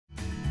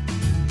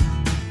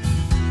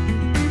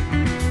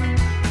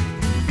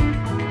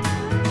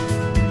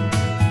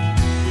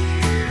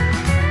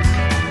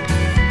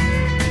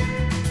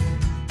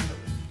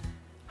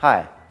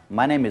Hi,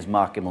 my name is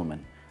Mark Immelman.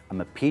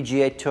 I'm a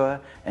PGA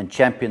Tour and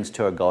Champions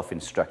Tour golf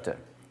instructor.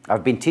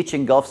 I've been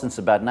teaching golf since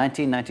about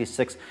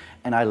 1996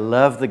 and I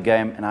love the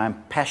game and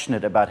I'm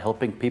passionate about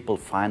helping people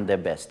find their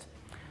best.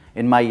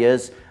 In my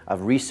years,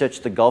 I've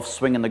researched the golf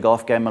swing and the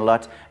golf game a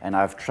lot and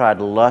I've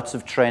tried lots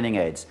of training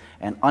aids.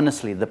 And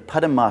honestly, the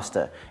Putt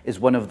Master is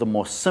one of the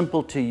more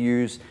simple to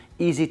use,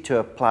 easy to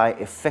apply,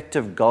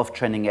 effective golf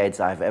training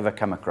aids I've ever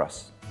come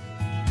across.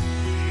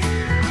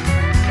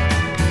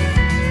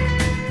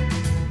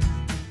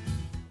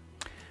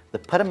 The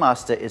Putt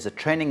Master is a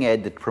training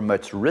aid that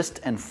promotes wrist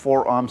and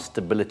forearm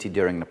stability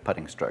during the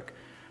putting stroke.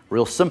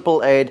 Real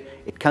simple aid,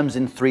 it comes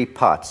in 3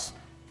 parts,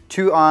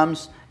 2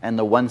 arms and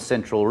the 1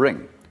 central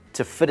ring.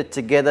 To fit it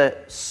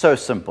together, so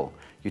simple.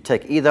 You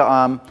take either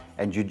arm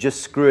and you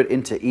just screw it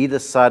into either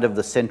side of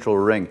the central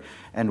ring.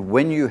 And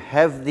when you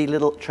have the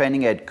little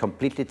training aid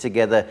completely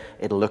together,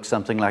 it'll look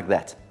something like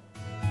that.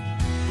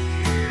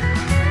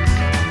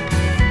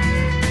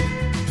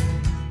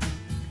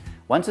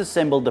 Once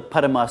assembled, the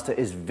Putt Master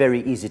is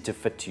very easy to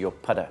fit to your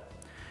putter.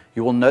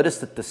 You will notice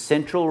that the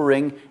central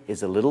ring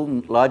is a little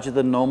larger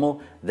than normal.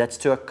 That's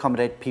to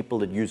accommodate people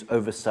that use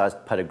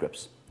oversized putter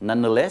grips.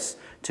 Nonetheless,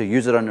 to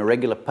use it on a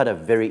regular putter,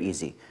 very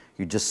easy.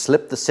 You just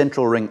slip the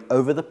central ring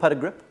over the putter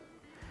grip,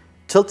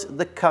 tilt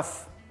the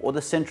cuff or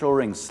the central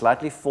ring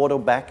slightly forward or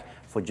back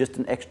for just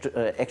an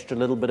extra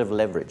little bit of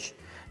leverage.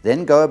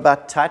 Then go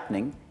about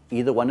tightening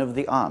either one of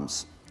the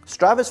arms.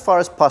 Strive as far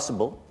as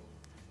possible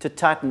to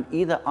tighten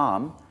either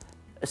arm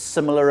a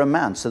similar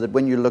amount so that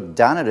when you look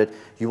down at it,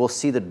 you will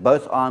see that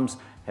both arms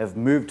have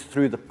moved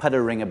through the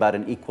putter ring about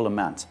an equal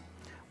amount.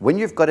 When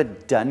you've got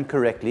it done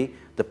correctly,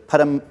 the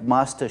Putt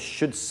Master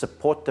should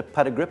support the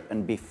putter grip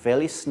and be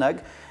fairly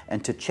snug.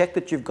 And to check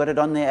that you've got it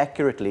on there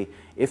accurately,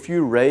 if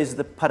you raise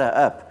the putter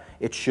up,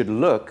 it should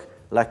look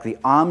like the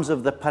arms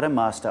of the Putt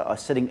Master are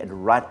sitting at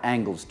right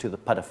angles to the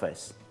putter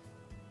face.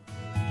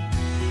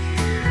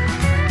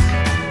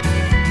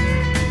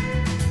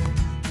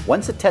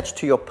 Once attached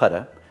to your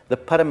putter, the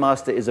Putt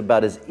Master is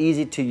about as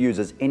easy to use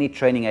as any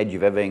training aid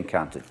you've ever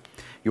encountered.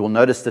 You will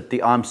notice that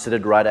the arms sit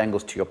at right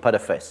angles to your putter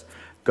face.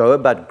 Go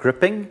about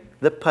gripping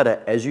the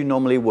putter as you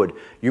normally would.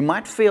 You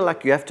might feel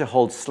like you have to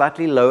hold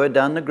slightly lower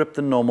down the grip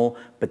than normal,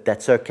 but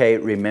that's okay.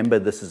 Remember,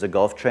 this is a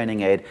golf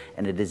training aid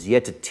and it is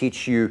here to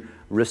teach you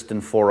wrist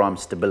and forearm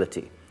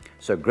stability.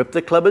 So grip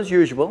the club as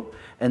usual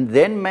and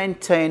then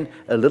maintain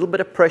a little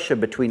bit of pressure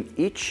between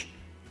each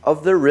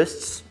of the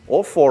wrists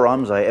or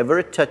forearms, however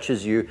it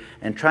touches you,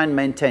 and try and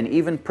maintain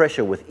even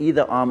pressure with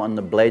either arm on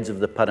the blades of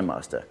the Putt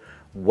Master.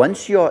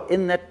 Once you are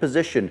in that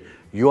position,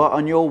 you are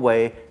on your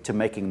way to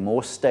making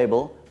more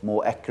stable,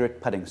 more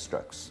accurate putting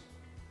strokes.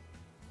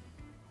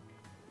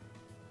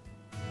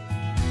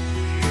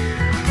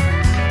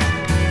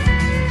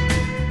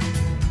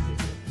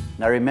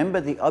 Now remember,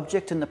 the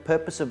object and the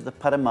purpose of the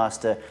Putt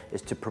Master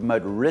is to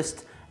promote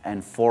wrist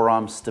and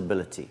forearm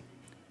stability.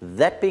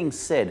 That being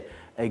said,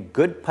 a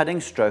good putting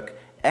stroke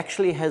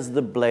actually has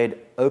the blade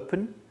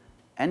open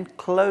and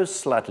closed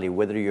slightly,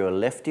 whether you're a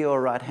lefty or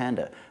a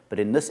right-hander. But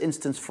in this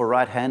instance, for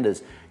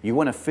right-handers, you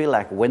want to feel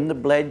like when the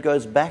blade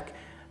goes back,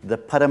 the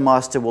Putt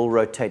Master will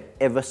rotate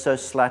ever so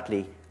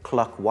slightly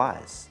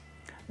clockwise.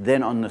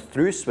 Then on the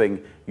through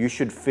swing, you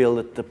should feel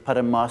that the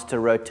Putt Master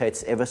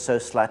rotates ever so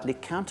slightly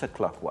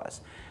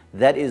counterclockwise.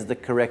 That is the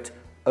correct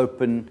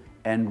open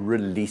and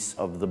release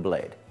of the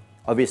blade.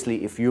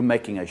 Obviously, if you're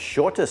making a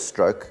shorter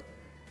stroke,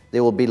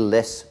 there will be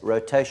less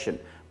rotation.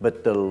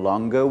 But the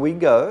longer we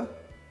go,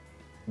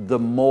 the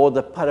more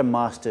the Putt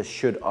Master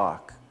should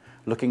arc.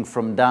 Looking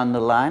from down the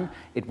line,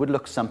 it would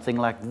look something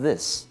like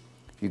this.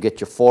 You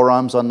get your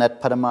forearms on that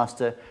Putt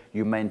Master,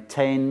 you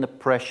maintain the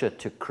pressure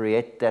to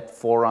create that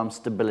forearm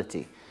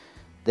stability.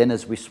 Then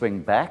as we swing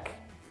back,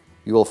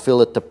 you will feel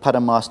that the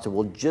Putt Master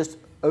will just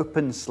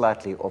open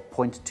slightly or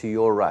point to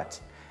your right.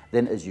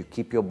 Then as you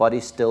keep your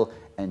body still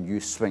and you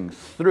swing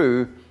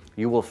through,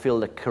 you will feel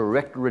the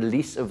correct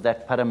release of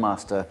that Putt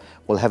Master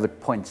will have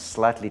it point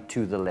slightly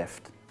to the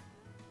left.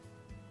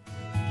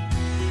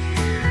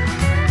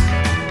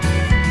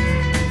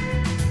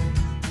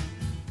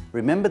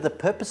 Remember, the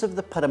purpose of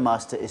the Putt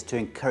Master is to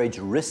encourage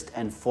wrist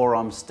and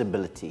forearm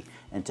stability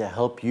and to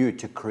help you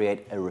to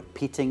create a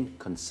repeating,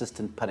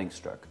 consistent putting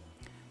stroke.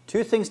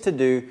 2 things to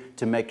do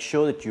to make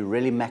sure that you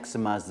really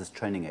maximize this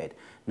training aid.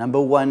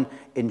 Number 1,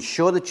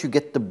 ensure that you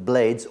get the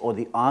blades or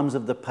the arms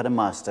of the Putt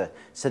Master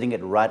sitting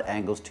at right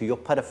angles to your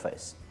putter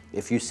face.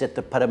 If you set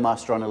the Putt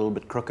Master on a little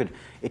bit crooked,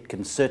 it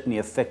can certainly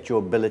affect your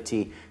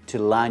ability to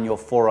line your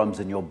forearms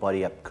and your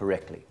body up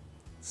correctly.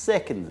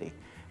 Secondly,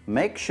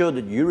 make sure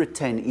that you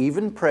retain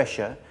even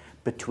pressure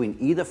between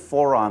either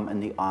forearm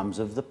and the arms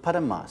of the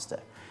Putt Master.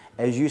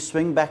 As you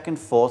swing back and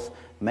forth,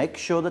 make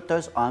sure that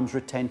those arms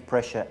retain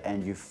pressure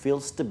and you feel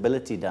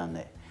stability down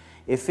there.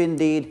 If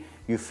indeed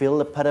you feel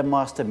the Putt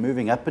Master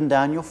moving up and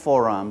down your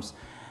forearms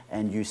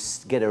and you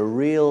get a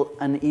real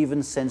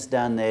uneven sense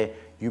down there,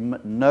 you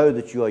know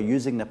that you are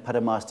using the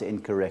Putt Master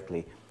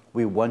incorrectly.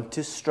 We want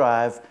to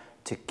strive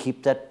to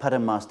keep that Putt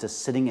Master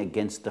sitting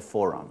against the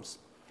forearms.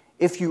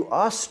 If you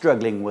are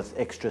struggling with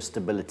extra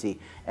stability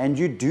and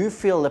you do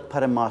feel the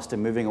putter master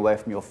moving away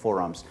from your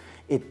forearms,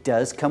 it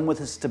does come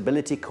with a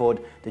stability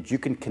cord that you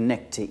can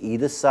connect to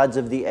either sides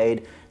of the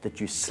aid, that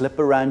you slip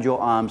around your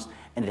arms,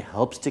 and it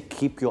helps to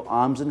keep your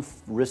arms and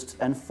wrists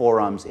and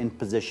forearms in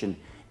position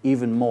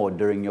even more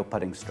during your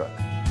putting stroke.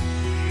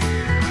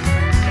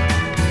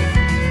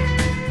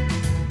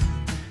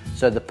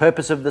 So the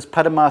purpose of this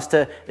putter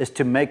master is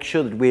to make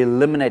sure that we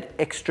eliminate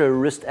extra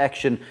wrist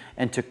action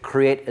and to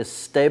create as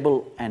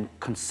stable and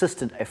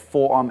consistent a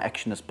forearm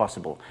action as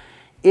possible.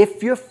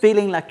 If you're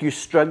feeling like you're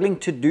struggling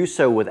to do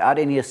so without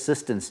any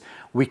assistance,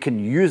 we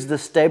can use the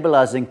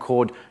stabilizing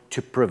cord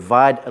to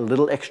provide a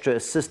little extra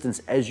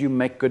assistance as you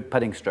make good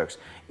putting strokes.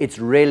 It's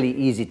really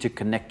easy to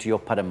connect to your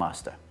putter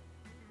master.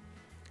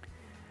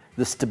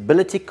 The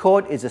stability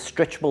cord is a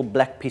stretchable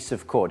black piece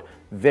of cord.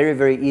 Very,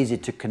 very easy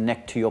to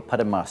connect to your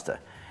putter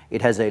master.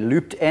 It has a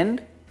looped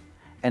end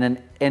and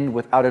an end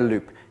without a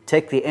loop.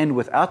 Take the end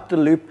without the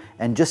loop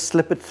and just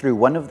slip it through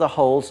one of the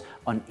holes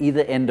on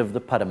either end of the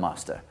putter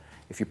master.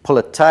 If you pull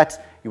it tight,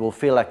 you will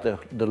feel like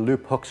the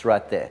loop hooks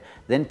right there.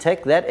 Then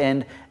take that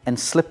end and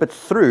slip it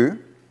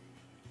through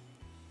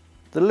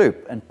the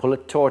loop and pull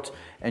it taut,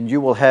 and you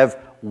will have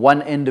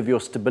one end of your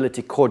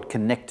stability cord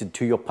connected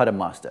to your putter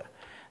master.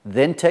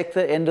 Then take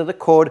the end of the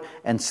cord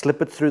and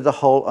slip it through the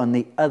hole on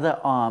the other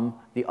arm,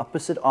 the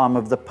opposite arm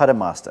of the putter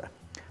master.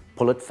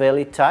 Pull it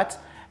fairly tight,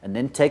 and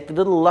then take the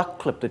little lock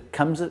clip that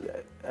comes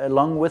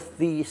along with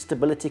the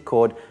stability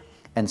cord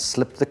and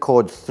slip the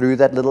cord through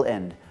that little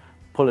end.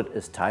 Pull it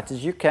as tight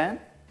as you can,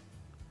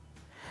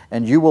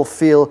 and you will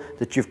feel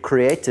that you've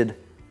created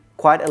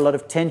quite a lot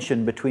of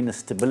tension between the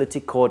stability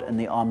cord and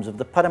the arms of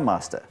the putter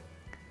master.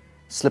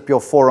 Slip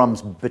your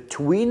forearms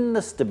between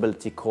the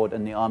stability cord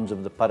and the arms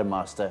of the putter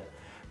master.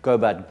 Go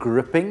about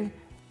gripping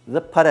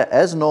the putter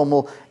as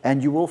normal,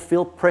 and you will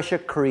feel pressure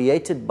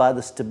created by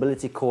the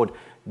stability cord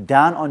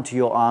down onto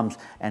your arms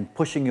and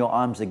pushing your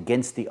arms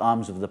against the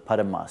arms of the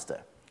putter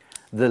master.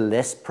 The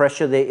less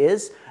pressure there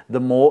is, the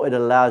more it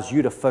allows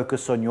you to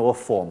focus on your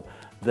form.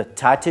 The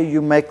tighter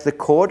you make the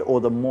cord or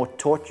the more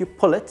taut you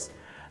pull it,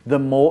 the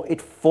more it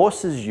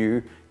forces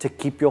you to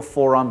keep your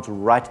forearms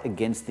right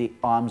against the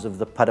arms of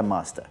the putter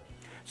master.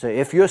 So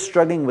if you're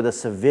struggling with a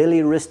severely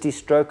wristy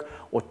stroke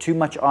or too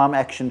much arm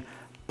action,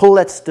 pull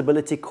that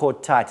stability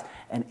cord tight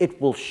and it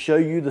will show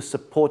you the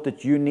support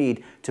that you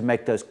need to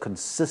make those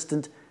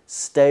consistent,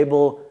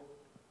 stable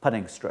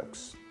putting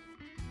strokes.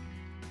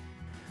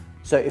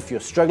 So if you're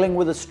struggling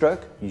with a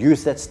stroke,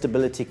 use that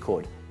stability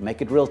cord.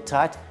 Make it real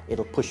tight.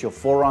 It'll push your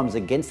forearms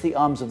against the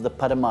arms of the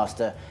putter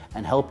master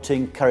and help to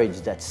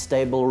encourage that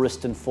stable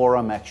wrist and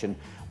forearm action,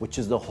 which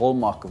is the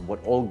hallmark of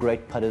what all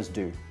great putters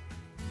do.